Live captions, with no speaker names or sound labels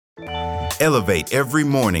Elevate every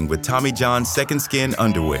morning with Tommy John's Second Skin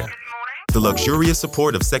underwear. The luxurious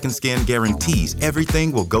support of Second Skin guarantees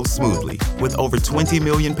everything will go smoothly. With over 20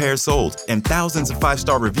 million pairs sold and thousands of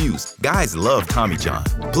 5-star reviews, guys love Tommy John.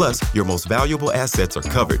 Plus, your most valuable assets are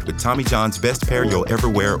covered with Tommy John's best pair you'll ever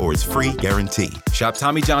wear or its free guarantee. Shop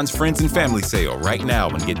Tommy John's Friends and Family Sale right now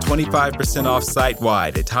and get 25% off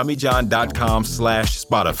site-wide at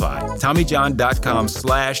TommyJohn.com/Spotify.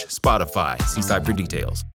 TommyJohn.com/Spotify. See site for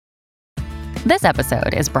details. This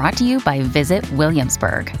episode is brought to you by Visit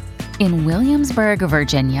Williamsburg. In Williamsburg,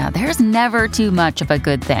 Virginia, there's never too much of a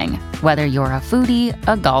good thing. Whether you're a foodie,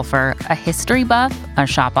 a golfer, a history buff, a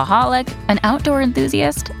shopaholic, an outdoor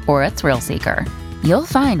enthusiast, or a thrill seeker, you'll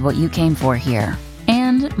find what you came for here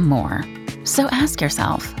and more. So ask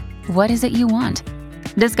yourself, what is it you want?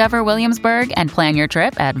 Discover Williamsburg and plan your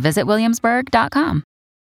trip at visitwilliamsburg.com.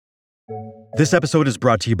 This episode is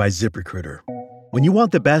brought to you by ZipRecruiter. When you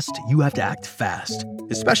want the best, you have to act fast,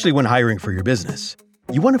 especially when hiring for your business.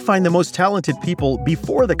 You want to find the most talented people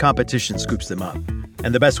before the competition scoops them up.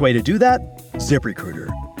 And the best way to do that? ZipRecruiter.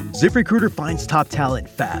 ZipRecruiter finds top talent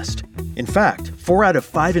fast. In fact, 4 out of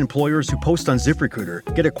 5 employers who post on ZipRecruiter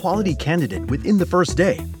get a quality candidate within the first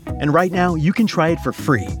day. And right now, you can try it for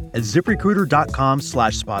free at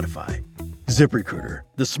ZipRecruiter.com/Spotify. ZipRecruiter,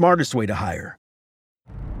 the smartest way to hire.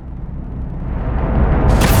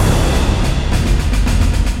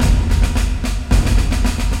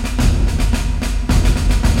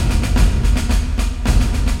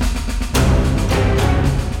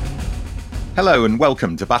 Hello and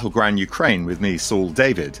welcome to Battleground Ukraine with me, Saul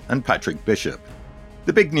David, and Patrick Bishop.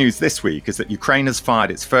 The big news this week is that Ukraine has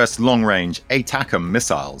fired its first long-range ATACMS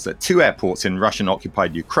missiles at 2 airports in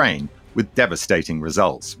Russian-occupied Ukraine with devastating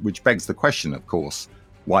results, which begs the question, of course,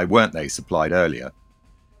 why weren't they supplied earlier?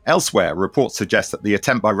 Elsewhere, reports suggest that the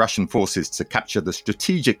attempt by Russian forces to capture the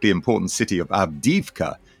strategically important city of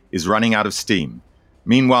Avdiivka is running out of steam.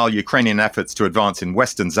 Meanwhile, Ukrainian efforts to advance in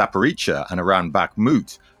western Zaporizhzhia and around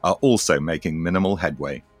Bakhmut are also making minimal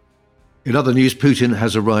headway. In other news, Putin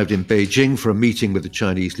has arrived in Beijing for a meeting with the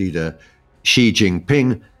Chinese leader Xi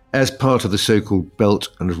Jinping as part of the so-called Belt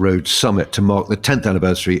and Road Summit to mark the 10th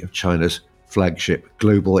anniversary of China's flagship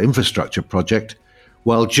global infrastructure project,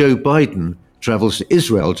 while Joe Biden travels to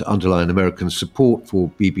Israel to underline American support for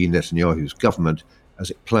Bibi Netanyahu's government as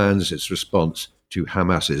it plans its response to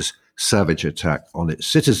Hamas's savage attack on its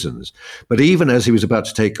citizens. But even as he was about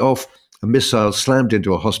to take off, a missile slammed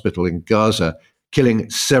into a hospital in Gaza, killing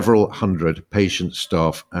several hundred patients,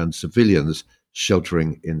 staff, and civilians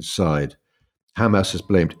sheltering inside. Hamas has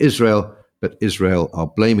blamed Israel, but Israel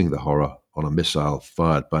are blaming the horror on a missile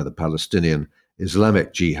fired by the Palestinian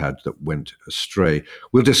Islamic Jihad that went astray.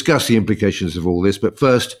 We'll discuss the implications of all this, but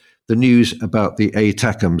first, the news about the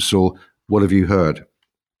ATACMS. Saul, what have you heard?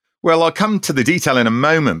 Well, I'll come to the detail in a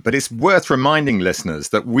moment, but it's worth reminding listeners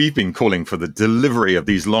that we've been calling for the delivery of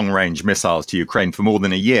these long-range missiles to Ukraine for more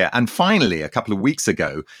than a year. And finally, a couple of weeks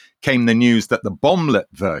ago, came the news that the bomblet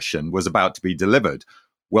version was about to be delivered.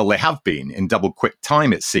 Well, they have been in double quick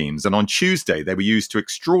time, it seems. And on Tuesday, they were used to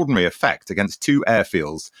extraordinary effect against 2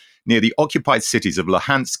 airfields near the occupied cities of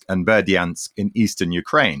Luhansk and Berdyansk in eastern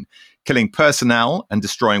Ukraine, killing personnel and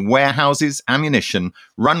destroying warehouses, ammunition,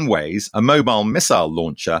 runways, a mobile missile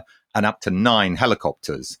launcher, and up to 9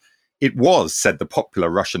 helicopters. It was, said the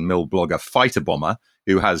popular Russian mill blogger Fighter Bomber,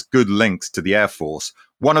 who has good links to the Air Force,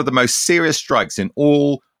 one of the most serious strikes in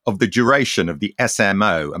all of the duration of the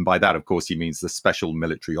SMO, and by that, of course, he means the Special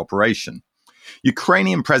Military Operation.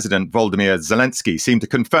 Ukrainian President Volodymyr Zelensky seemed to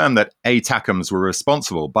confirm that ATACMS were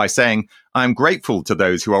responsible by saying, "I am grateful to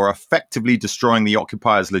those who are effectively destroying the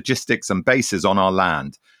occupiers' logistics and bases on our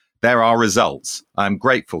land. There are results. I am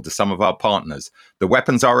grateful to some of our partners. The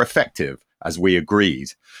weapons are effective, as we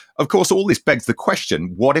agreed." Of course, all this begs the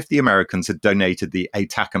question, what if the Americans had donated the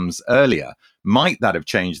ATACMS earlier? Might that have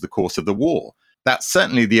changed the course of the war? That's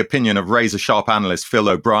certainly the opinion of razor-sharp analyst Phil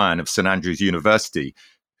O'Brien of St Andrews University,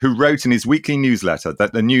 who wrote in his weekly newsletter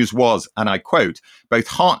that the news was, and I quote, both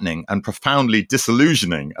heartening and profoundly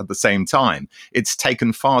disillusioning at the same time. It's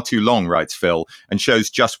taken far too long, writes Phil, and shows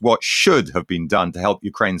just what should have been done to help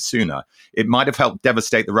Ukraine sooner. It might have helped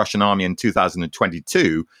devastate the Russian army in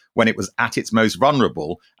 2022 when it was at its most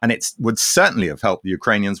vulnerable, and it would certainly have helped the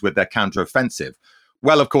Ukrainians with their counteroffensive.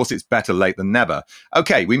 Well, of course, it's better late than never.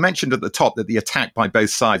 Okay, we mentioned at the top that the attack by both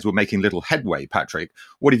sides were making little headway, Patrick.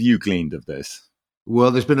 What have you gleaned of this?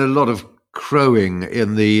 Well, there's been a lot of crowing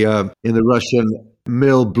in the Russian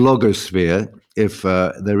mill blogosphere, if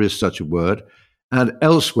there is such a word, and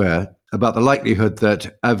elsewhere about the likelihood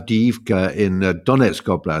that Avdiivka in Donetsk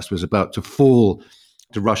Oblast was about to fall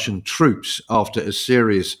to Russian troops after a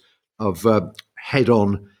series of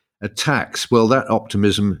head-on attacks. Well, that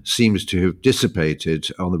optimism seems to have dissipated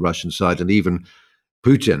on the Russian side, and even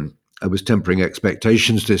Putin was tempering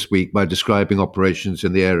expectations this week by describing operations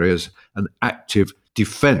in the area as an active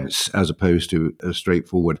defense as opposed to a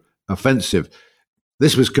straightforward offensive.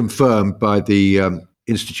 This was confirmed by the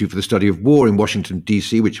Institute for the Study of War in Washington,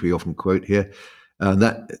 D.C., which we often quote here, and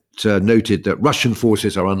that noted that Russian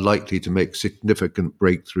forces are unlikely to make significant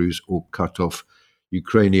breakthroughs or cut off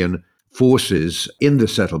Ukrainian forces in the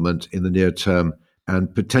settlement in the near term,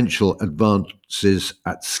 and potential advances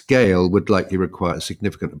at scale would likely require a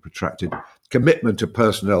significant and protracted commitment of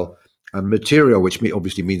personnel and material, which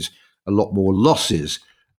obviously means a lot more losses.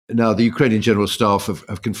 Now, the Ukrainian General Staff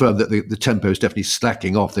have confirmed that the tempo is definitely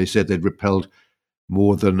slacking off. They said they'd repelled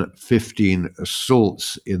more than 15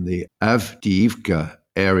 assaults in the Avdiivka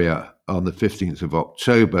area on the 15th of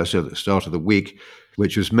October, so at the start of the week,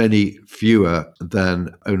 which was many fewer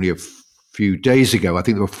than only a few days ago. I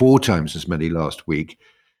think there were 4 times as many last week.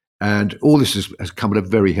 And all this has come at a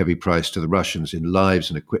very heavy price to the Russians in lives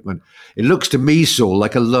and equipment. It looks to me, Saul,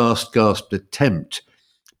 like a last gasp attempt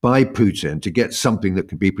by Putin to get something that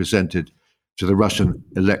could be presented to the Russian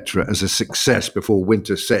electorate as a success before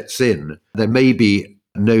winter sets in. There may be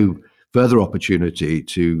no further opportunity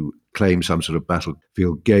to claim some sort of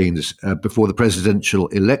battlefield gains before the presidential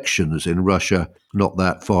elections in Russia, not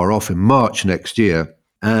that far off in March next year.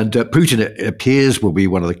 And Putin, it appears, will be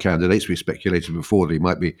one of the candidates. We speculated before that he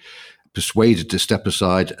might be persuaded to step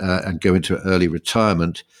aside and go into early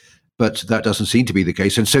retirement, but that doesn't seem to be the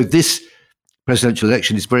case. And so this presidential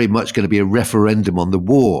election is very much going to be a referendum on the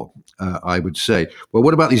war, I would say. Well,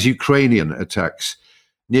 what about these Ukrainian attacks?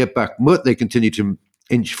 Near Bakhmut, they continue to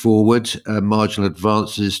inch forward, marginal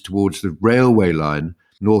advances towards the railway line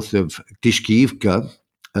north of Kishkiivka,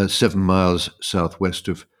 7 miles southwest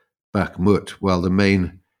of Bakhmut, while the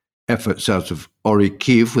main effort south of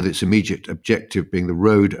Orikhiv, with its immediate objective being the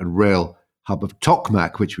road and rail hub of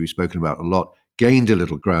Tokmak, which we've spoken about a lot, gained a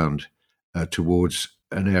little ground towards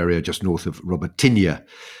an area just north of Robotynya,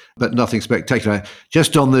 but nothing spectacular.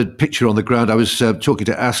 Just on the picture on the ground, I was talking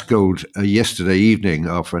to Askold yesterday evening,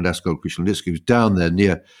 our friend Askold Krishlanitsky, who's down there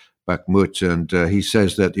near Bakhmut, and he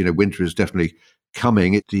says that winter is definitely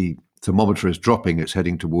coming. The thermometer is dropping; it's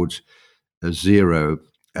heading towards 0.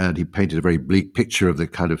 And he painted a very bleak picture of the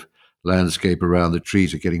kind of landscape around. The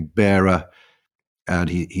trees are getting barer. And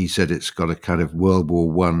he said it's got a kind of World War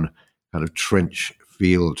I kind of trench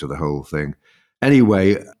feel to the whole thing.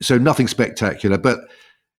 Anyway, so nothing spectacular. But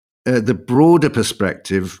the broader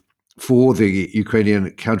perspective for the Ukrainian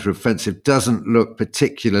counteroffensive doesn't look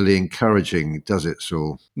particularly encouraging, does it,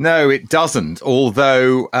 Saul? No, it doesn't.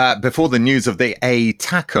 Although before the news of the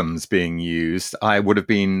ATACMS being used, I would have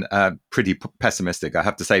been pretty pessimistic, I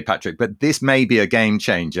have to say, Patrick. But this may be a game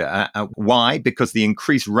changer. Why? Because the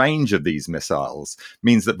increased range of these missiles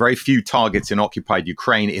means that very few targets in occupied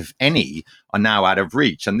Ukraine, if any, are now out of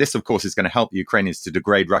reach. And this, of course, is going to help the Ukrainians to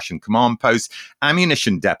degrade Russian command posts,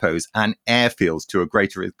 ammunition depots, and airfields to a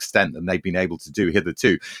greater extent than they've been able to do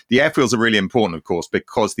hitherto. The airfields are really important, of course,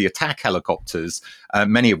 because the attack helicopters,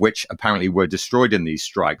 many of which apparently were destroyed in these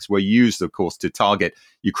strikes, were used, of course, to target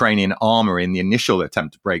Ukrainian armor in the initial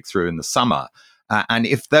attempt to break through in the summer. And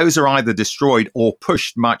if those are either destroyed or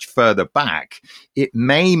pushed much further back, it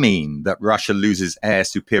may mean that Russia loses air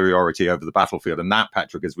superiority over the battlefield. And that,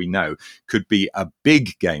 Patrick, as we know, could be a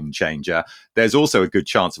big game changer. There's also a good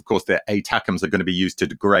chance, of course, that ATACMS are going to be used to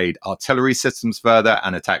degrade artillery systems further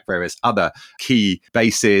and attack various other key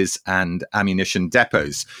bases and ammunition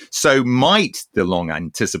depots. So might the long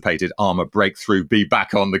anticipated armor breakthrough be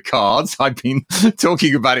back on the cards? I've been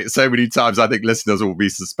talking about it so many times, I think listeners will be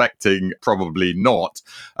suspecting probably not,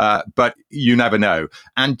 but you never know.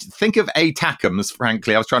 And think of ATACMS,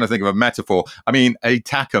 frankly, I was trying to think of a metaphor. I mean,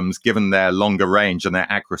 ATACMS, given their longer range and their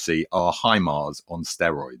accuracy, are HIMARS on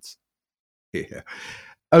steroids. Yeah.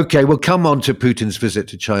 Okay, we'll come on to Putin's visit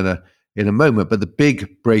to China in a moment, but the big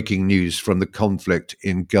breaking news from the conflict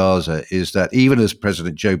in Gaza is that even as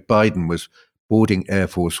President Joe Biden was boarding Air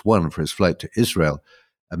Force One for his flight to Israel,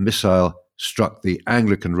 a missile struck the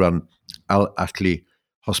Anglican-run Al-Ahli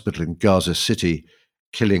hospital in Gaza City,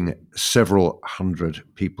 killing several hundred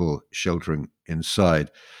people sheltering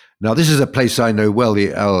inside. Now, this is a place I know well,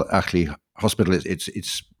 the Al-Ahli hospital.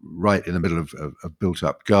 It's right in the middle of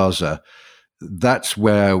built-up Gaza. That's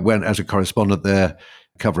where, when as a correspondent there,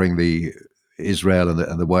 covering the Israel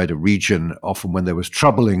and the wider region, often when there was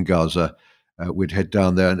trouble in Gaza, we'd head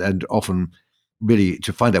down there and often really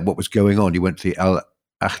to find out what was going on. You went to the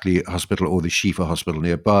Al-Ahli hospital or the Shifa hospital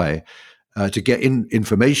nearby. to get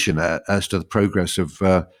information as to the progress of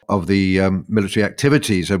the military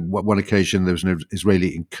activities. On one occasion, there was an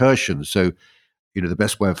Israeli incursion. So, the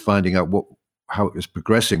best way of finding out how it was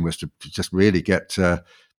progressing was to just really get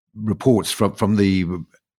reports from the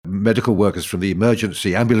medical workers, from the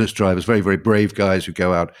emergency ambulance drivers, very, very brave guys who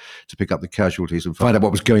go out to pick up the casualties and find out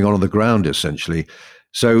what was going on the ground, essentially.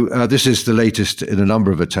 So this is the latest in a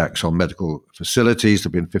number of attacks on medical facilities. There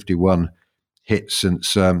have been 51 hits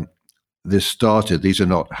since this started. These are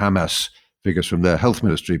not Hamas figures from their health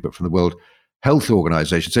ministry, but from the World Health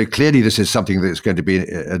Organization. So clearly this is something that's going to be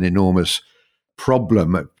an enormous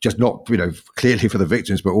problem, just not clearly for the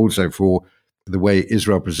victims, but also for the way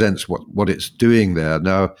Israel presents what it's doing there.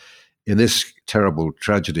 Now, in this terrible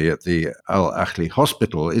tragedy at the Al-Ahli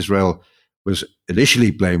hospital, Israel was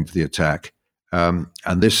initially blamed for the attack, and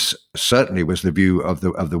this certainly was the view of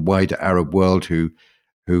the wider Arab world who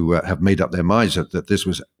have made up their minds that this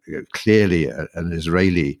was clearly an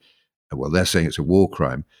Israeli. Well, they're saying it's a war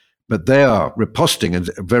crime, but they are riposting and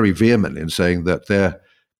very vehemently and saying that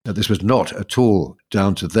this was not at all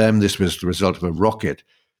down to them. This was the result of a rocket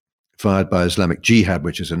fired by Islamic Jihad,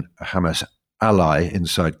 which is a Hamas ally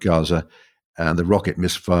inside Gaza, and the rocket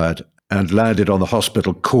misfired and landed on the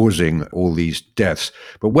hospital, causing all these deaths.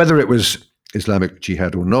 But whether it was Islamic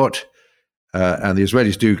Jihad or not, and the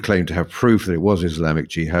Israelis do claim to have proof that it was Islamic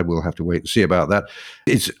Jihad, we'll have to wait and see about that.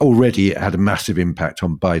 It's already had a massive impact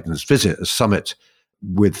on Biden's visit, a summit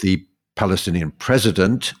with the Palestinian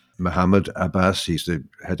president, Mahmoud Abbas. He's the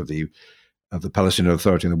head of the Palestinian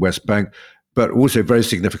Authority in the West Bank, but also very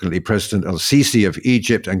significantly President al-Sisi of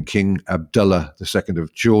Egypt and King Abdullah II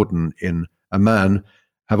of Jordan in Amman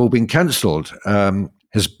have all been cancelled.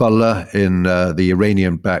 Hezbollah, in the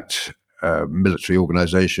Iranian-backed military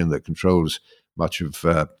organization that controls much of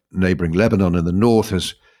neighboring Lebanon in the north,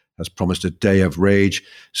 has promised a day of rage.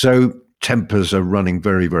 So tempers are running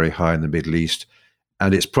very, very high in the Middle East.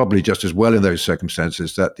 And it's probably just as well in those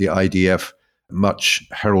circumstances that the IDF much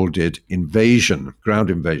heralded ground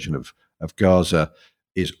invasion of Gaza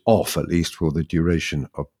is off, at least for the duration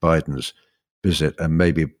of Biden's visit, and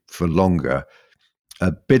maybe for longer.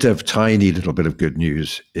 A tiny little bit of good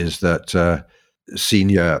news is that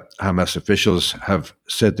senior Hamas officials have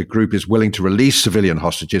said the group is willing to release civilian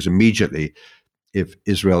hostages immediately if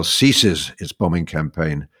Israel ceases its bombing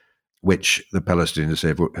campaign, which the Palestinians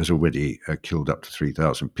say has already killed up to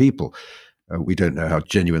 3,000 people. We don't know how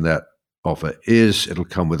genuine that offer is. It'll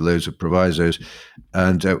come with loads of provisos,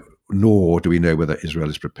 and nor do we know whether Israel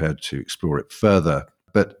is prepared to explore it further.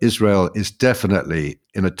 But Israel is definitely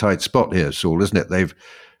in a tight spot here, Saul, isn't it? They've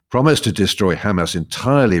promised to destroy Hamas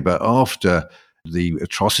entirely, but after the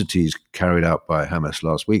atrocities carried out by Hamas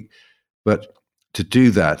last week. But to do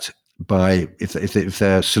that if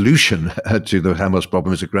their solution to the Hamas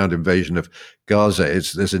problem is a ground invasion of Gaza,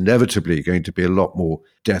 there's inevitably going to be a lot more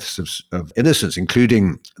deaths of innocents,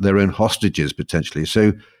 including their own hostages potentially.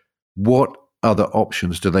 So what other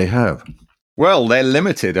options do they have? Well, they're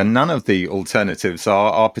limited, and none of the alternatives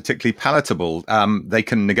are particularly palatable. They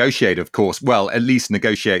can negotiate, of course, at least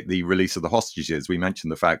negotiate the release of the hostages. We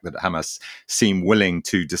mentioned the fact that Hamas seem willing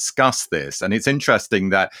to discuss this. And it's interesting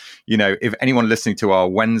that, if anyone listening to our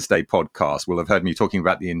Wednesday podcast will have heard me talking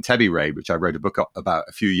about the Entebbe raid, which I wrote a book about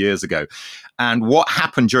a few years ago. And what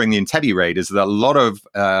happened during the Entebbe raid is that a lot of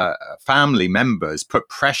family members put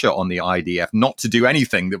pressure on the IDF not to do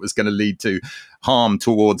anything that was going to lead to harm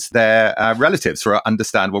towards their relatives for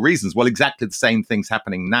understandable reasons. Well, exactly the same thing's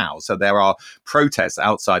happening now. So there are protests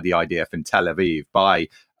outside the IDF in Tel Aviv by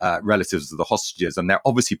relatives of the hostages, and they're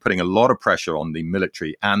obviously putting a lot of pressure on the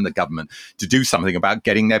military and the government to do something about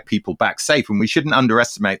getting their people back safe. And we shouldn't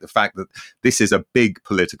underestimate the fact that this is a big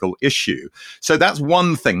political issue. So that's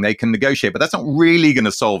one thing they can negotiate, but that's not really going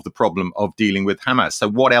to solve the problem of dealing with Hamas. So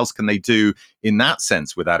what else can they do in that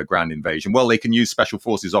sense without a ground invasion? Well, they can use special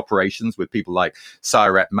forces operations with people like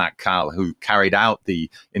Sayeret Matkal, who carried out the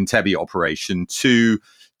Entebbe operation, to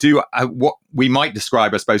do what we might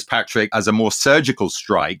describe, I suppose, Patrick, as a more surgical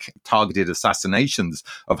strike, targeted assassinations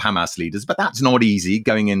of Hamas leaders. But that's not easy,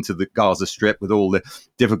 going into the Gaza Strip with all the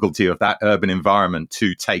difficulty of that urban environment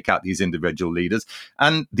to take out these individual leaders.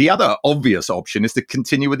 And the other obvious option is to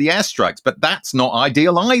continue with the airstrikes. But that's not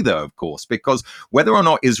ideal either, of course, because whether or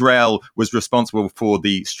not Israel was responsible for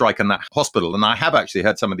the strike on that hospital, and I have actually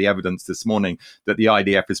heard some of the evidence this morning that the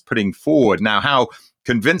IDF is putting forward. Now, how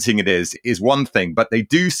convincing it is one thing, but they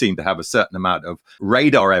do seem to have a certain amount of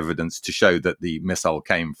radar evidence to show that the missile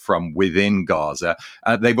came from within Gaza.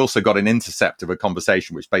 They've also got an intercept of a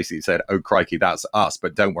conversation which basically said, "Oh crikey, that's us,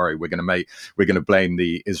 but don't worry, we're going to blame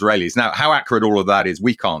the Israelis." Now, how accurate all of that is,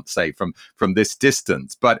 we can't say from this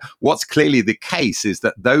distance. But what's clearly the case is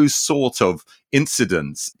that those sort of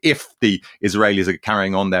incidents, if the Israelis are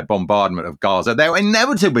carrying on their bombardment of Gaza, they're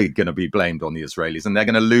inevitably going to be blamed on the Israelis, and they're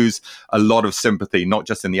going to lose a lot of sympathy, not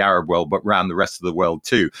just in the Arab world, but around the rest of the world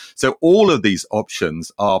too. So all of these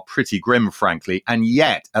options are pretty grim, frankly, and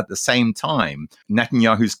yet at the same time,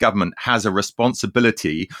 Netanyahu's government has a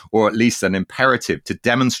responsibility, or at least an imperative, to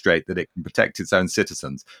demonstrate that it can protect its own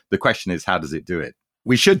citizens. The question is, how does it do it?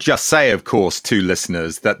 We should just say, of course, to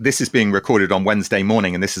listeners that this is being recorded on Wednesday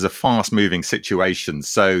morning, and this is a fast-moving situation.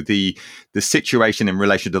 So the situation in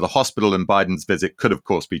relation to the hospital and Biden's visit could, of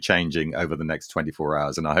course, be changing over the next 24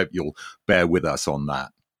 hours, and I hope you'll bear with us on that.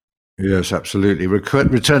 Yes, absolutely.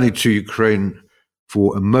 Returning to Ukraine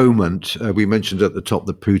for a moment, we mentioned at the top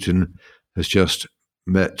that Putin has just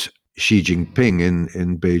met Xi Jinping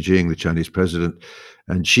in Beijing, the Chinese president,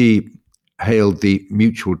 and Xi hailed the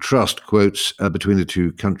mutual trust, quotes, between the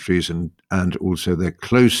two countries and also their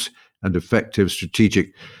close and effective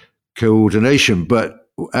strategic coordination. But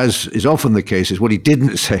as is often the case, is what he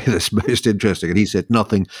didn't say that's most interesting. And he said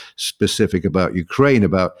nothing specific about Ukraine,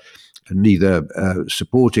 about neither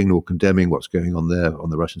supporting nor condemning what's going on there on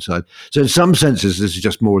the Russian side. So in some senses, this is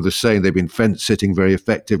just more of the same. They've been fence-sitting very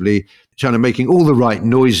effectively, China making all the right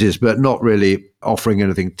noises, but not really offering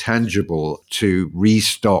anything tangible to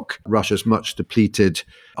restock Russia's much depleted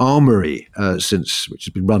armory, which has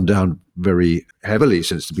been run down very heavily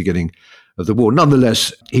since the beginning of the war.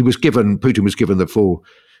 Nonetheless, Putin was given the full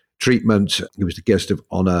treatment. He was the guest of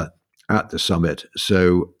honor at the summit.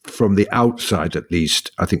 So from the outside, at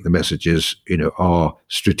least, I think the message is, our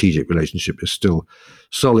strategic relationship is still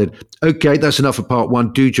solid. Okay, that's enough for part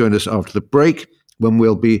one. Do join us after the break, when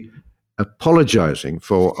we'll be apologizing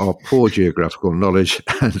for our poor geographical knowledge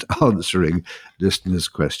and answering listeners'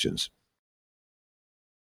 questions.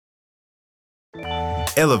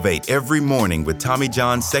 Elevate every morning with Tommy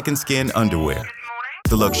John's Second Skin underwear.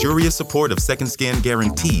 The luxurious support of Second Skin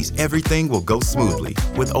guarantees everything will go smoothly.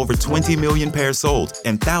 With over 20 million pairs sold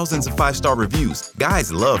and thousands of 5-star reviews,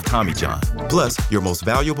 guys love Tommy John. Plus, your most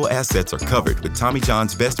valuable assets are covered with Tommy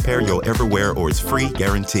John's best pair you'll ever wear or its free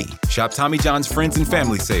guarantee. Shop Tommy John's Friends and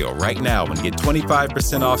Family Sale right now and get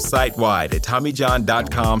 25% off site-wide at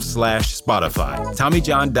TommyJohn.com/Spotify.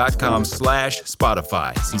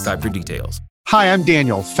 TommyJohn.com/Spotify. See site for details. Hi, I'm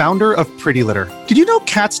Daniel, founder of Pretty Litter. Did you know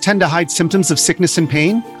cats tend to hide symptoms of sickness and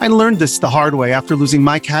pain? I learned this the hard way after losing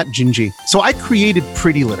my cat, Gingy. So I created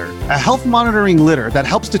Pretty Litter, a health monitoring litter that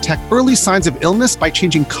helps detect early signs of illness by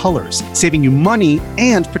changing colors, saving you money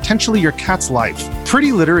and potentially your cat's life.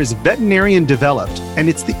 Pretty Litter is veterinarian developed, and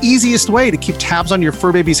it's the easiest way to keep tabs on your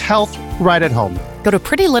fur baby's health right at home. Go to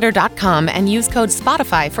prettylitter.com and use code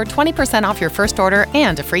SPOTIFY for 20% off your first order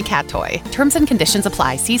and a free cat toy. Terms and conditions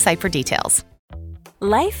apply. See site for details.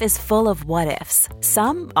 Life is full of what-ifs.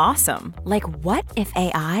 Some awesome, like what if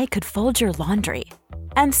AI could fold your laundry?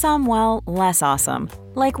 And some, well, less awesome,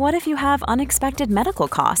 like what if you have unexpected medical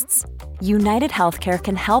costs? United Healthcare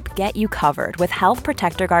can help get you covered with Health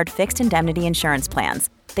Protector Guard fixed indemnity insurance plans.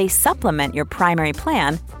 They supplement your primary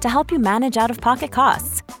plan to help you manage out-of-pocket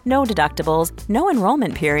costs. No deductibles, no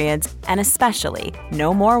enrollment periods, and especially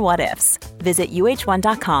no more what-ifs. Visit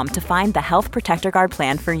uh1.com to find the Health Protector Guard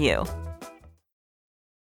plan for you.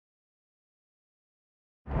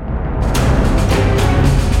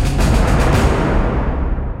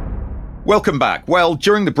 Welcome back. Well,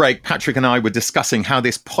 during the break, Patrick and I were discussing how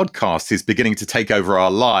this podcast is beginning to take over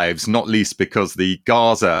our lives, not least because the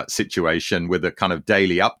Gaza situation, with a kind of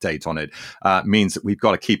daily update on it, means that we've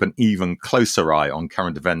got to keep an even closer eye on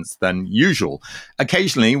current events than usual.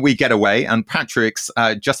 Occasionally, we get away, and Patrick's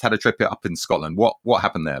just had a trip up in Scotland. What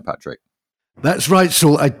happened there, Patrick? That's right,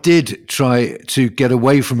 Saul. I did try to get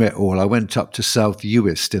away from it all. I went up to South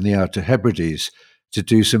Uist in the Outer Hebrides to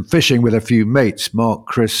do some fishing with a few mates, Mark,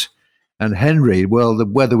 Chris, and Henry. Well, the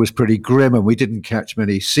weather was pretty grim and we didn't catch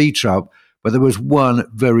many sea trout, but there was one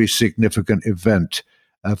very significant event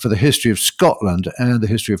for the history of Scotland and the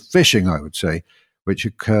history of fishing, I would say, which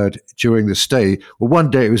occurred during the stay. Well,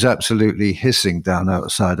 one day it was absolutely hissing down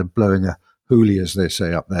outside and blowing a hoolie, as they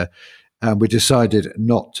say up there, and we decided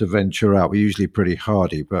not to venture out. We're usually pretty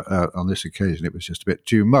hardy, but on this occasion it was just a bit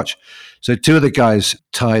too much. So two of the guys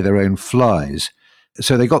tie their own flies,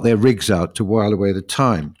 so they got their rigs out to while away the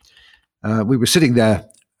time. We were sitting there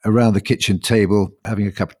around the kitchen table, having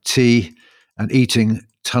a cup of tea and eating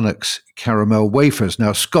Tunnocks caramel wafers.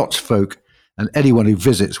 Now, Scots folk and anyone who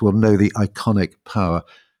visits will know the iconic power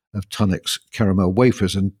of Tunnocks caramel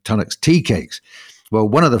wafers and Tunnocks tea cakes. Well,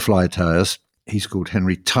 one of the fly tires, he's called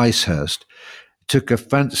Henry Ticehurst, took a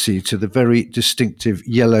fancy to the very distinctive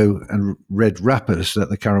yellow and red wrappers that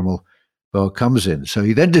the caramel bar comes in. So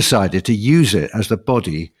he then decided to use it as the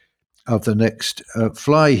body of the next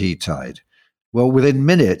fly he tied. Well, within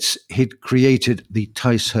minutes, he'd created the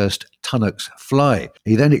Ticehurst Tunnocks fly.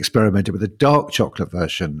 He then experimented with a dark chocolate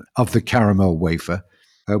version of the caramel wafer,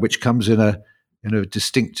 which comes in a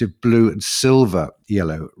distinctive blue and silver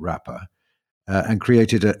yellow wrapper, and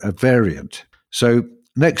created a variant. So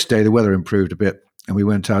next day, the weather improved a bit, and we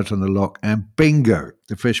went out on the loch, and bingo,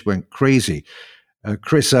 the fish went crazy.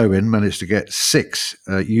 Chris Owen managed to get 6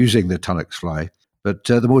 using the Tunnocks fly, but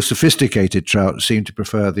the more sophisticated trout seemed to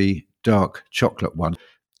prefer the dark chocolate one.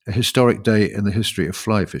 A historic day in the history of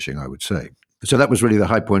fly fishing, I would say. So that was really the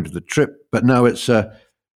high point of the trip, but now it's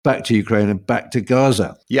back to Ukraine and back to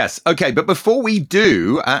Gaza. Yes. Okay. But before we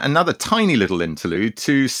do, another tiny little interlude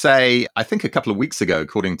to say, I think a couple of weeks ago,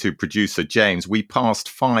 according to producer James, we passed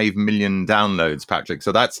 5 million downloads, Patrick.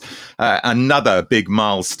 So that's another big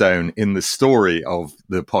milestone in the story of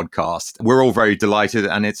the podcast. We're all very delighted,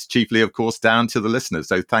 and it's chiefly, of course, down to the listeners.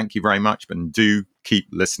 So thank you very much, and do keep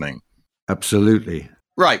listening. Absolutely.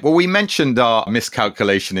 Right. Well, we mentioned our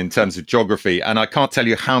miscalculation in terms of geography, and I can't tell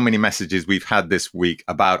you how many messages we've had this week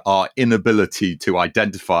about our inability to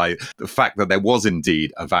identify the fact that there was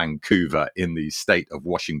indeed a Vancouver in the state of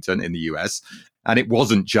Washington in the US. And it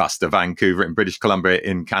wasn't just a Vancouver in British Columbia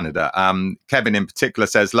in Canada. Kevin in particular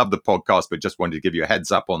says, love the podcast, but just wanted to give you a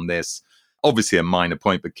heads up on this. Obviously a minor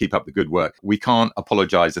point, but keep up the good work. We can't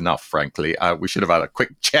apologize enough, frankly. We should have had a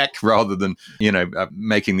quick check rather than,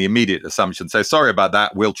 making the immediate assumption. So sorry about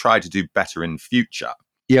that. We'll try to do better in future.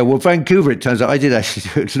 Yeah, well, Vancouver, it turns out, I did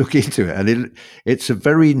actually look into it, and it's a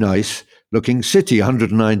very nice looking city,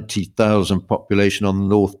 190,000 population on the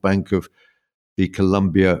north bank of the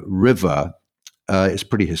Columbia River. It's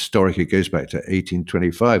pretty historic. It goes back to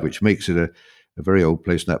 1825, which makes it a very old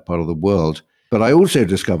place in that part of the world. But I also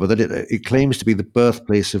discovered that it claims to be the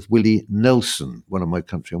birthplace of Willie Nelson, one of my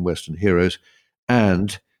country and western heroes,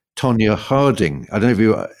 and Tonya Harding. I don't know if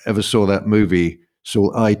you ever saw that movie,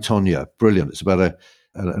 Saul I, Tonya. Brilliant. It's about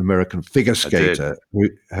an American figure skater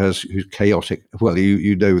who's chaotic. Well,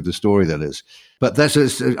 you know the story that is. But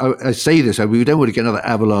I say this, we don't want to get another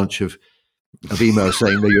avalanche of emails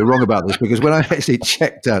saying, no, you're wrong about this, because when I actually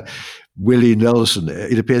checked out Willie Nelson,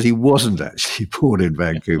 it appears he wasn't actually born in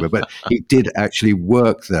Vancouver, but he did actually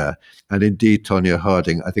work there. And indeed, Tonya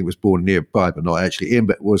Harding, I think, was born nearby, but not actually in,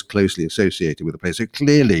 but was closely associated with the place. So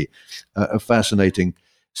clearly a fascinating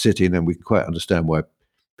city, and then we can quite understand why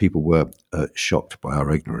people were shocked by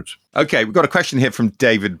our ignorance. Okay, we've got a question here from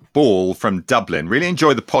David Ball from Dublin. Really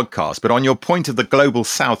enjoy the podcast, but on your point of the global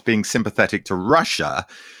south being sympathetic to Russia,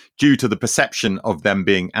 due to the perception of them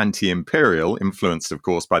being anti-imperial, influenced, of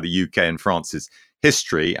course, by the UK and France's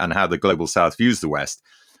history and how the global south views the West,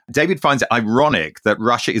 David finds it ironic that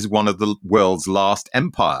Russia is one of the world's last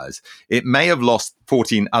empires. It may have lost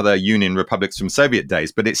 14 other Union republics from Soviet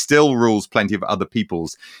days, but it still rules plenty of other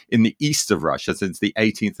peoples in the east of Russia since the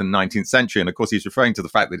 18th and 19th century. And of course, he's referring to the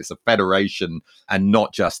fact that it's a federation and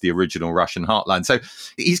not just the original Russian heartland. So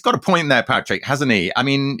he's got a point there, Patrick, hasn't he? I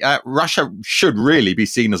mean, Russia should really be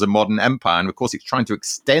seen as a modern empire. And of course, it's trying to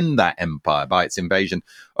extend that empire by its invasion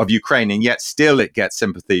of Ukraine. And yet still it gets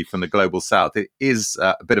sympathy from the global south. It is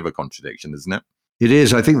a bit of a contradiction, isn't it? It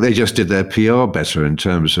is. I think they just did their PR better in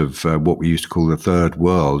terms of what we used to call the third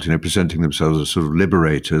world, presenting themselves as sort of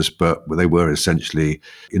liberators, but they were essentially,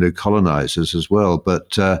 colonizers as well.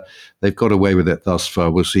 But they've got away with it thus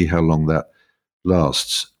far. We'll see how long that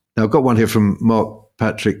lasts. Now, I've got one here from Mark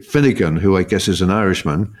Patrick Finnegan, who I guess is an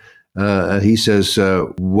Irishman. He says,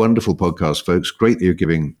 wonderful podcast, folks. Great that you're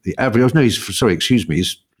giving the average. No, excuse me.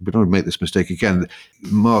 We don't make this mistake again.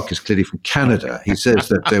 Mark is clearly from Canada. He says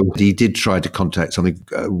that he did try to contact something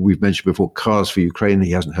we've mentioned before, Cars for Ukraine. He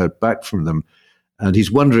hasn't heard back from them. And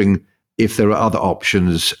he's wondering if there are other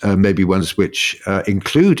options, maybe ones which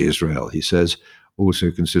include Israel, he says, also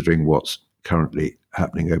considering what's currently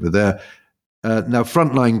happening over there. Now,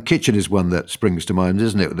 Frontline Kitchen is one that springs to mind,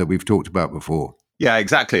 isn't it, that we've talked about before? Yeah,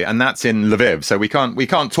 exactly. And that's in Lviv. So we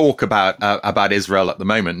can't talk about Israel at the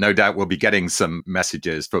moment. No doubt we'll be getting some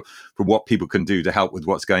messages for what people can do to help with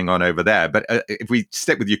what's going on over there. But if we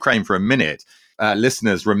stick with Ukraine for a minute,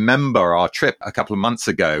 listeners, remember our trip a couple of months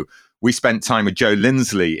ago We spent time with Joe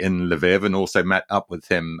Lindsley in Lviv and also met up with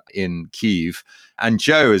him in Kyiv. And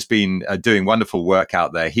Joe has been doing wonderful work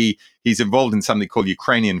out there. He's involved in something called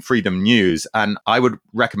Ukrainian Freedom News. And I would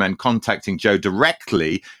recommend contacting Joe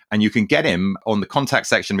directly. And you can get him on the contact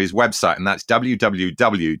section of his website. And that's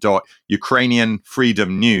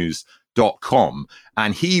www.ukrainianfreedomnews.com.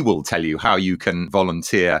 And he will tell you how you can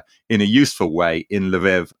volunteer in a useful way in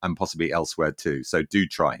Lviv and possibly elsewhere too. So do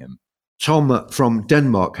try him. Tom from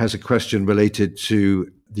Denmark has a question related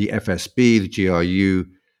to the FSB, the GRU,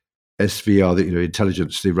 SVR, the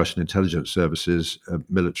intelligence, the Russian intelligence services,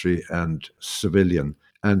 military and civilian,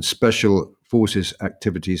 and special forces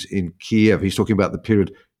activities in Kiev. He's talking about the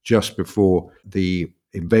period just before the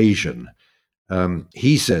invasion.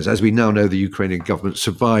 He says, as we now know, the Ukrainian government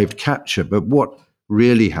survived capture, but what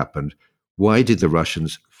really happened? Why did the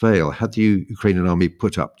Russians fail? Had the Ukrainian army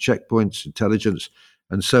put up checkpoints, intelligence,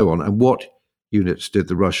 and so on? And what units did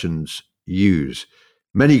the Russians use?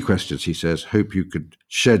 Many questions, he says. Hope you could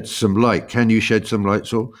shed some light. Can you shed some light,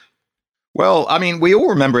 Saul? Well, I mean, we all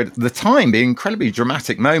remember it at the time, the incredibly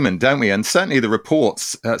dramatic moment, don't we? And certainly the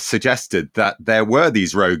reports suggested that there were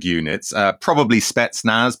these rogue units, probably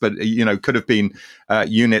Spetsnaz, but, could have been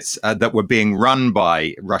units that were being run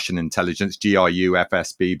by Russian intelligence, GRU,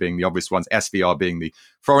 FSB being the obvious ones, SVR being the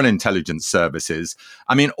foreign intelligence services.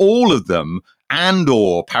 I mean, all of them and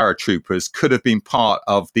or paratroopers could have been part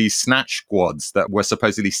of these snatch squads that were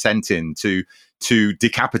supposedly sent in to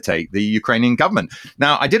decapitate the Ukrainian government.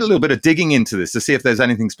 Now, I did a little bit of digging into this to see if there's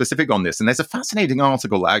anything specific on this. And there's a fascinating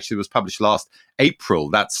article that actually was published last April.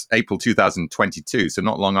 That's April 2022, so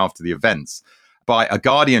not long after the events, by a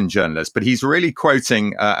Guardian journalist. But he's really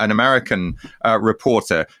quoting an American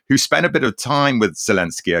reporter who spent a bit of time with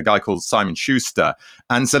Zelensky, a guy called Simon Schuster.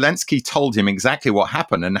 And Zelensky told him exactly what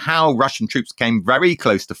happened and how Russian troops came very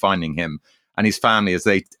close to finding him and his family as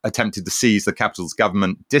they attempted to seize the capital's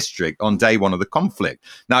government district on day one of the conflict.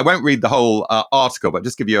 Now, I won't read the whole article, but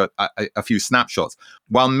just give you a few snapshots.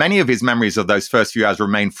 While many of his memories of those first few hours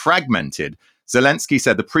remain fragmented, Zelensky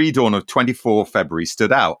said the pre-dawn of 24 February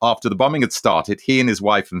stood out. After the bombing had started, he and his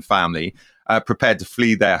wife and family prepared to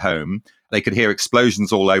flee their home. They could hear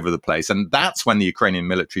explosions all over the place. And that's when the Ukrainian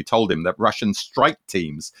military told him that Russian strike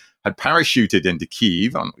teams had parachuted into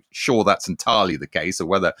Kyiv. I'm sure that's entirely the case, or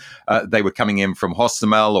whether they were coming in from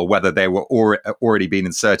Hostomel or whether they were already been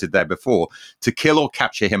inserted there before to kill or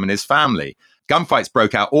capture him and his family. Gunfights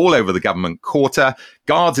broke out all over the government quarter.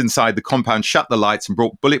 Guards inside the compound shut the lights and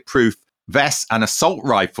brought bulletproof vests and assault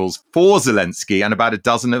rifles for Zelensky and about a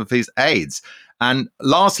dozen of his aides. And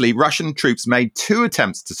lastly, Russian troops made 2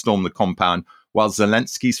 attempts to storm the compound while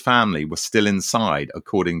Zelensky's family was still inside,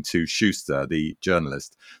 according to Schuster, the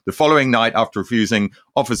journalist. The following night, after refusing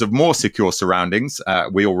offers of more secure surroundings,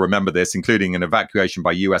 we all remember this, including an evacuation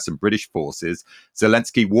by US and British forces,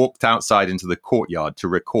 Zelensky walked outside into the courtyard to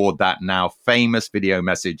record that now famous video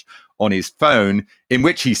message on his phone, in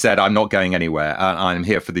which he said, "I'm not going anywhere. I'm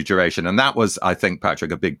here for the duration." And that was, I think,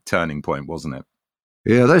 Patrick, a big turning point, wasn't it?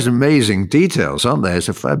 Yeah, those amazing details, aren't they? It's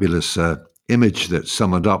a fabulous image that's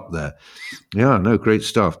summed up there. Yeah, no, great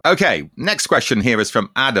stuff. Okay, next question here is from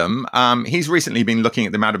Adam. He's recently been looking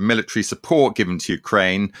at the amount of military support given to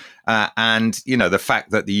Ukraine and, the fact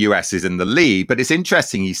that the US is in the lead. But it's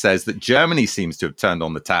interesting, he says, that Germany seems to have turned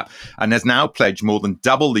on the tap and has now pledged more than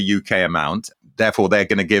double the UK amount. Therefore, they're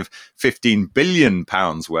going to give £15 billion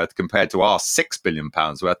worth compared to our £6 billion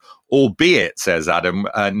worth, albeit, says Adam,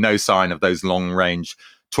 no sign of those long-range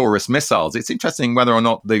Taurus missiles. It's interesting whether or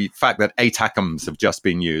not the fact that ATACMS have just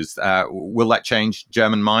been used, will that change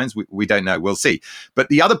German minds? We don't know. We'll see. But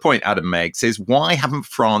the other point Adam makes is, why haven't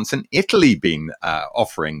France and Italy been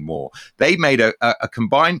offering more? They made a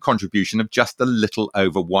combined contribution of just a little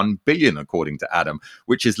over 1 billion, according to Adam,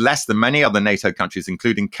 which is less than many other NATO countries,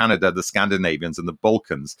 including Canada, the Scandinavians, and the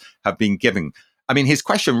Balkans, have been giving. I mean, his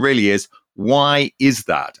question really is, why is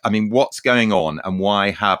that? I mean, what's going on, and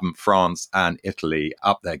why haven't France and Italy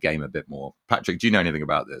upped their game a bit more? Patrick, do you know anything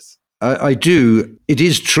about this? I do. It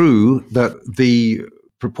is true that the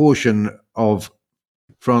proportion of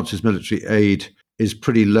France's military aid is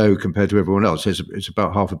pretty low compared to everyone else. It's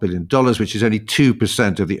about $500 million, which is only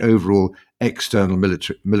 2% of the overall external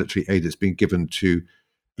military aid that's been given to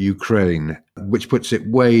Ukraine, which puts it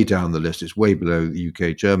way down the list. It's way below the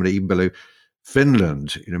UK, Germany, even below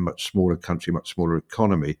Finland, much smaller country, much smaller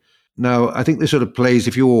economy. Now, I think this sort of plays,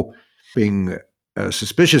 if you're being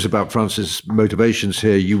suspicious about France's motivations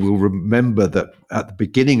here, you will remember that at the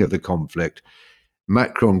beginning of the conflict,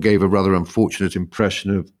 Macron gave a rather unfortunate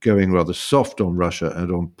impression of going rather soft on Russia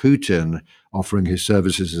and on Putin, offering his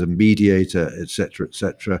services as a mediator, etc.,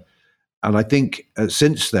 etc. And I think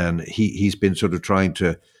since then, he's been sort of trying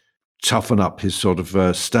to toughen up his sort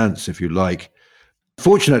of stance, if you like.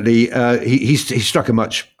 Fortunately, he's struck a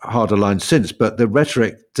much harder line since, but the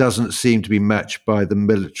rhetoric doesn't seem to be matched by the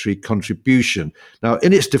military contribution. Now,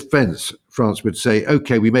 in its defense, France would say,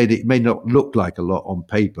 okay, it may not look like a lot on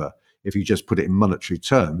paper if you just put it in monetary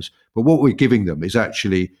terms, but what we're giving them is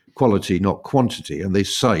actually quality, not quantity. And they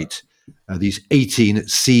cite these 18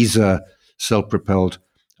 Caesar self-propelled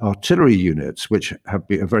artillery units, which are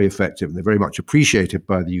very effective, and they're very much appreciated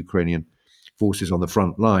by the Ukrainian forces on the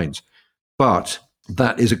front lines. But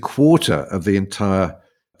that is a quarter of the entire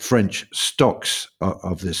French stocks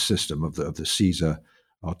of this system, of the Caesar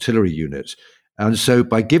artillery units. And so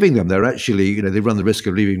by giving them, they're actually, they run the risk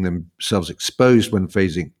of leaving themselves exposed when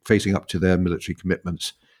facing up to their military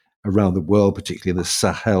commitments around the world, particularly in the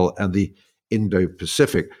Sahel and the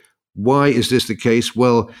Indo-Pacific. Why is this the case?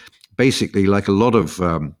 Well, basically, like a lot of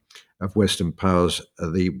Western powers,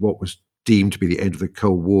 what was deemed to be the end of the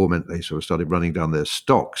Cold War meant they sort of started running down their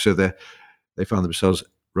stock. So they found themselves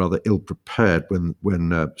rather ill-prepared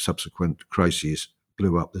when subsequent crises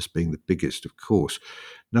blew up, this being the biggest, of course.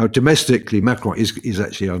 Now, domestically, Macron is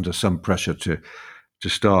actually under some pressure to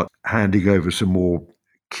start handing over some more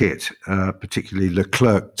kit, particularly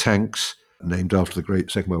Leclerc tanks, named after the great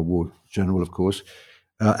Second World War general, of course,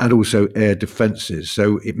 and also air defences.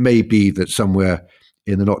 So it may be that somewhere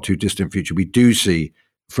in the not-too-distant future we do see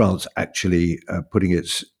France actually putting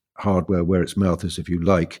its hardware where its mouth is, if you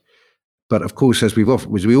like. But of course, as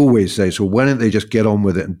we always say, so why don't they just get on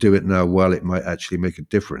with it and do it now while it might actually make a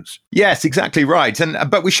difference? Yes, exactly right.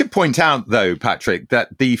 But we should point out, though, Patrick,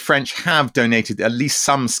 that the French have donated at least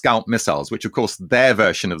some Scalp missiles, which, of course, their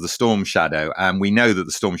version of the Storm Shadow. And we know that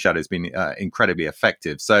the Storm Shadow has been incredibly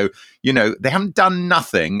effective. So, they haven't done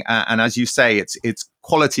nothing. And as you say, it's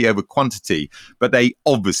quality over quantity, but they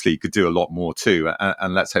obviously could do a lot more too.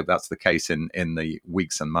 And let's hope that's the case in the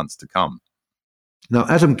weeks and months to come. Now,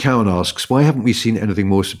 Adam Cowan asks, why haven't we seen anything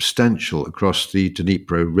more substantial across the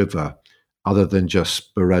Dnipro River other than just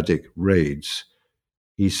sporadic raids?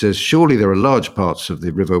 He says, surely there are large parts of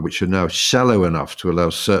the river which are now shallow enough to allow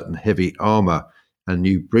certain heavy armor and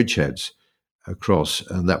new bridgeheads across,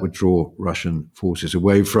 and that would draw Russian forces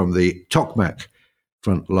away from the Tokmak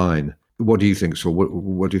front line. What do you think, Saul?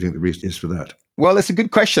 What do you think the reason is for that? Well, it's a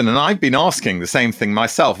good question, and I've been asking the same thing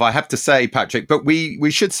myself, I have to say, Patrick, but we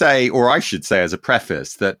should say, or I should say as a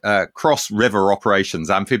preface, that cross-river operations,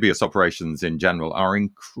 amphibious operations in general, are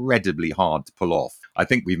incredibly hard to pull off. I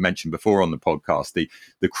think we've mentioned before on the podcast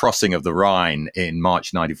the crossing of the Rhine in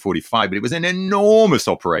March 1945, but it was an enormous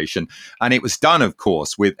operation, and it was done, of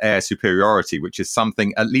course, with air superiority, which is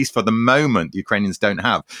something, at least for the moment, the Ukrainians don't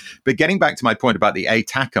have. But getting back to my point about the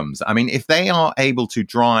ATACMS, I mean, if they are able to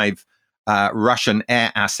drive Russian air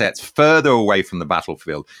assets further away from the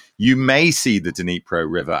battlefield, you may see the Dnipro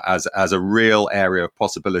River as a real area of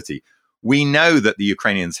possibility. We know that the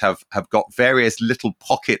Ukrainians have got various little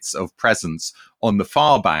pockets of presence on the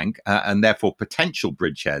far bank and therefore potential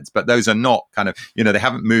bridgeheads, but those are not they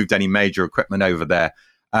haven't moved any major equipment over there.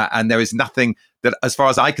 And there is nothing that, as far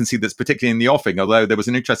as I can see, that's particularly in the offing, although there was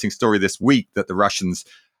an interesting story this week that the Russians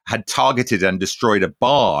had targeted and destroyed a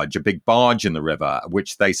big barge in the river,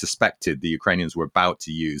 which they suspected the Ukrainians were about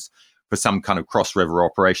to use for some kind of cross-river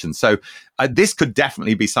operation. So this could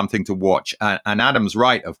definitely be something to watch. And Adam's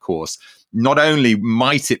right, of course. Not only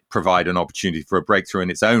might it provide an opportunity for a breakthrough in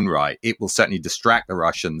its own right, it will certainly distract the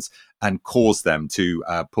Russians and cause them to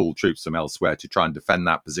pull troops from elsewhere to try and defend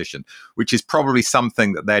that position, which is probably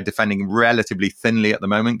something that they're defending relatively thinly at the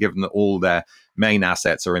moment, given that all their main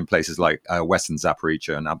assets are in places like Western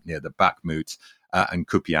Zaporizhzhia and up near the Bakhmut and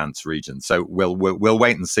Kupiansk region. So we'll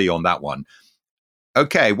wait and see on that one.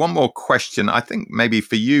 Okay, one more question, I think maybe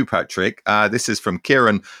for you, Patrick. This is from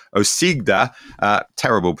Kieran Osigda.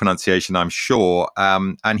 Terrible pronunciation, I'm sure.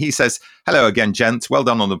 And he says, hello again, gents. Well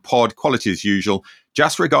done on the pod. Quality as usual.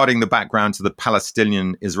 Just regarding the background to the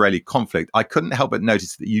Palestinian-Israeli conflict, I couldn't help but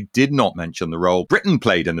notice that you did not mention the role Britain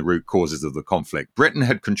played in the root causes of the conflict. Britain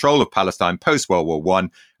had control of Palestine post-World War I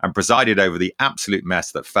and presided over the absolute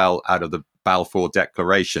mess that fell out of the Balfour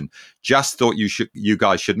Declaration. Just thought you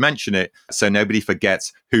guys should mention it so nobody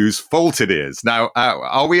forgets whose fault it is. Now,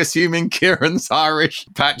 are we assuming Kieran's Irish,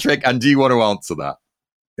 Patrick? And do you want to answer that?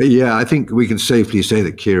 Yeah, I think we can safely say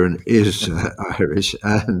that Kieran is Irish.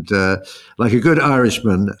 And like a good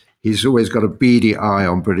Irishman, he's always got a beady eye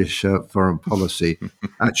on British foreign policy.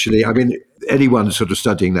 Actually, I mean, anyone sort of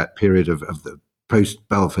studying that period of the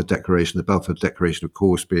post-Balfour Declaration, the Balfour Declaration, of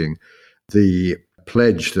course, being the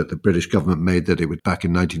pledge that the British government made that it would, back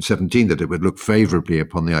in 1917, that it would look favourably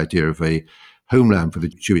upon the idea of a homeland for the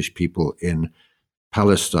Jewish people in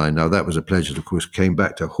Palestine. Now, that was a pledge that, of course, came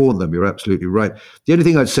back to haunt them. You're absolutely right. The only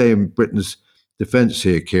thing I'd say in Britain's defense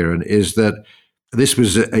here, Kieran, is that this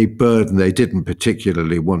was a burden they didn't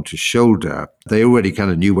particularly want to shoulder. They already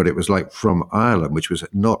kind of knew what it was like from Ireland, which was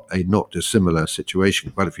not dissimilar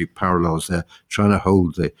situation. Quite a few parallels there, trying to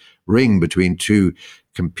hold the ring between two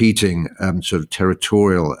competing sort of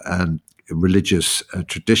territorial and religious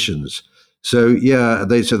traditions. So, yeah,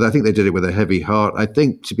 so I think they did it with a heavy heart. I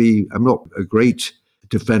think I'm not a great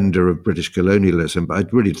defender of British colonialism, but I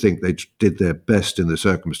really think they did their best in the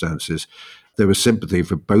circumstances. There was sympathy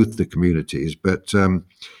for both the communities, but in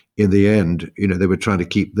the end, they were trying to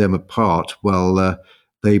keep them apart while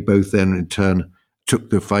they both then in turn took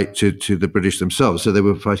the fight to the British themselves. So they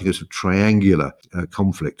were fighting a sort of triangular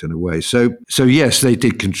conflict in a way. So yes, they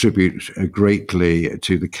did contribute greatly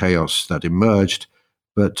to the chaos that emerged,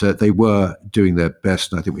 but they were doing their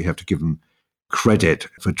best, and I think we have to give them credit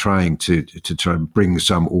for trying to try and bring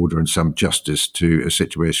some order and some justice to a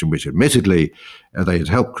situation which admittedly they had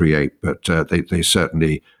helped create, but they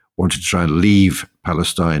certainly wanted to try and leave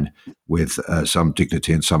Palestine with some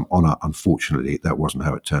dignity and some honor. Unfortunately, that wasn't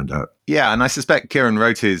how it turned out. Yeah, and I suspect Kieran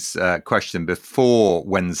wrote his question before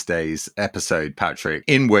Wednesday's episode, Patrick,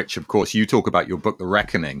 in which, of course, you talk about your book, The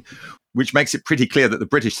Reckoning, which makes it pretty clear that the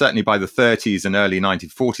British, certainly by the 30s and early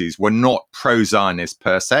 1940s, were not pro-Zionist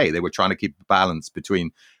per se. They were trying to keep a balance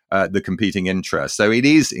between the competing interests. So it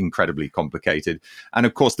is incredibly complicated. And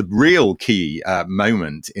of course, the real key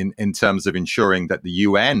moment in terms of ensuring that the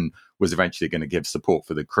UN was eventually going to give support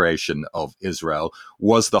for the creation of Israel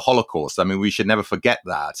was the Holocaust. I mean, we should never forget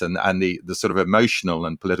that. And the sort of emotional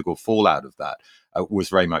and political fallout of that was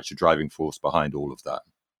very much a driving force behind all of that.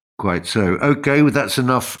 Quite so. Okay, well, that's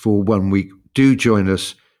enough for 1 week. Do join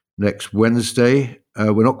us next Wednesday.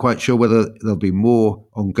 We're not quite sure whether there'll be more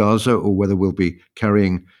on Gaza or whether we'll be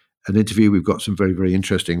carrying an interview. We've got some very, very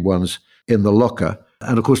interesting ones in the locker.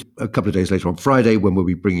 And of course, a couple of days later on Friday, when we'll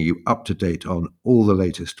be bringing you up to date on all the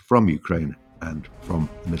latest from Ukraine and from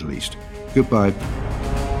the Middle East. Goodbye.